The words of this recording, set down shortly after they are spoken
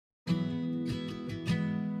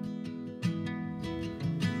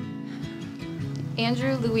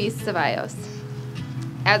Andrew Luis Ceballos.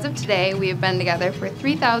 As of today, we have been together for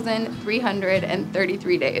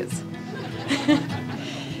 3,333 days.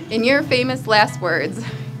 In your famous last words,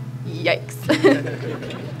 yikes.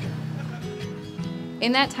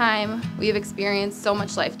 In that time, we have experienced so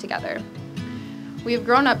much life together. We have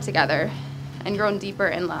grown up together and grown deeper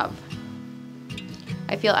in love.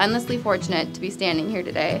 I feel endlessly fortunate to be standing here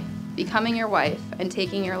today, becoming your wife and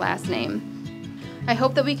taking your last name. I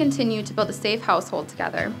hope that we continue to build a safe household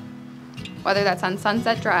together, whether that's on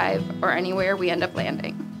Sunset Drive or anywhere we end up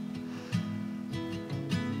landing.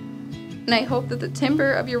 And I hope that the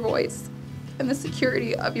timbre of your voice and the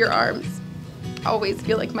security of your arms always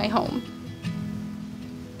feel like my home.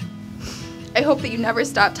 I hope that you never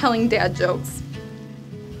stop telling dad jokes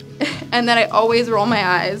and that I always roll my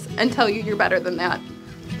eyes and tell you you're better than that.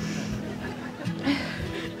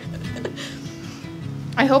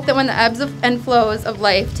 I hope that when the ebbs and flows of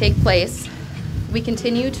life take place, we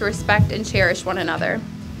continue to respect and cherish one another.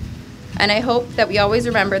 And I hope that we always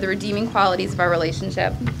remember the redeeming qualities of our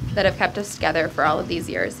relationship that have kept us together for all of these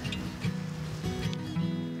years.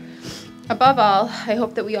 Above all, I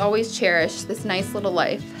hope that we always cherish this nice little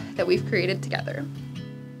life that we've created together.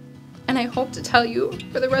 And I hope to tell you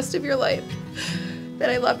for the rest of your life that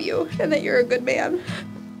I love you and that you're a good man.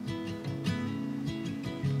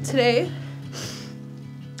 Today,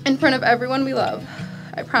 in front of everyone we love,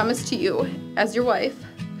 I promise to you, as your wife,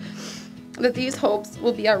 that these hopes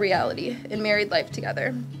will be our reality in married life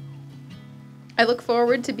together. I look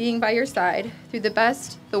forward to being by your side through the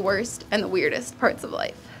best, the worst, and the weirdest parts of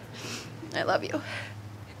life. I love you.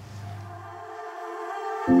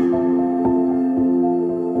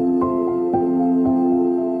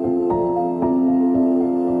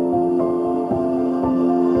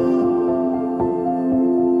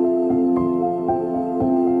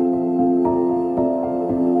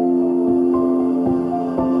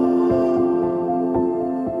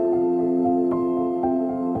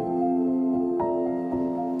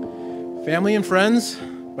 Family and friends,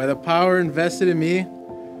 by the power invested in me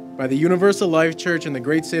by the Universal Life Church in the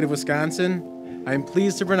great state of Wisconsin, I am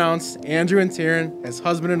pleased to pronounce Andrew and Taryn as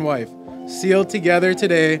husband and wife, sealed together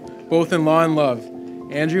today, both in law and love.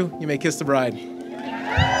 Andrew, you may kiss the bride.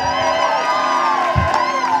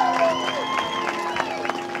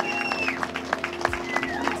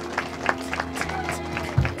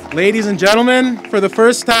 Ladies and gentlemen, for the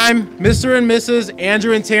first time, Mr. and Mrs.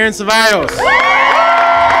 Andrew and Taryn Ceballos.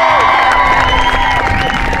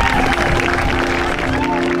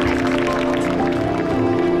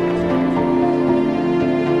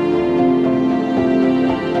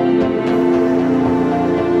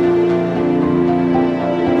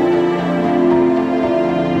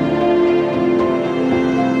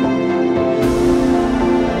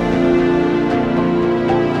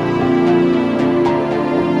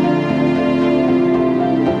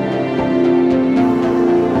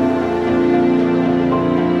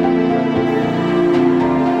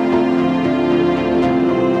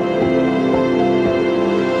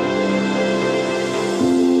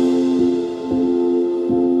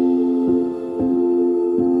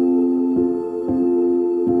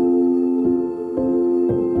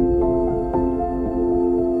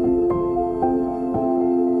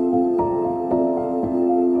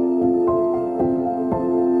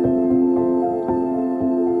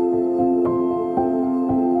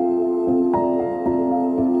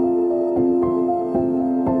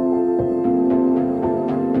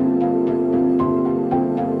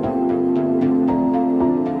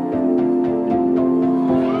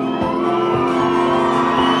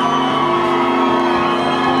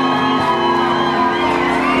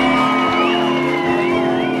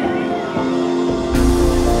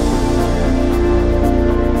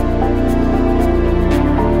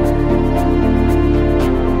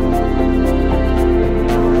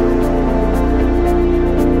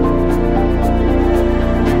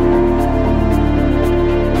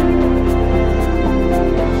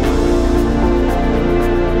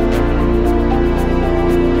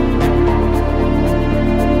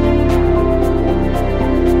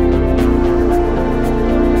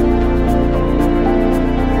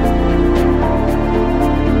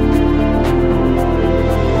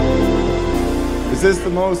 Is this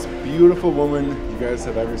the most beautiful woman you guys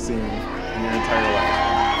have ever seen in your entire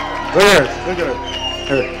life? Look at her. Look at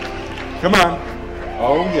her. Her. Come on.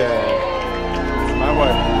 Oh, yeah. It's my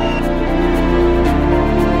wife.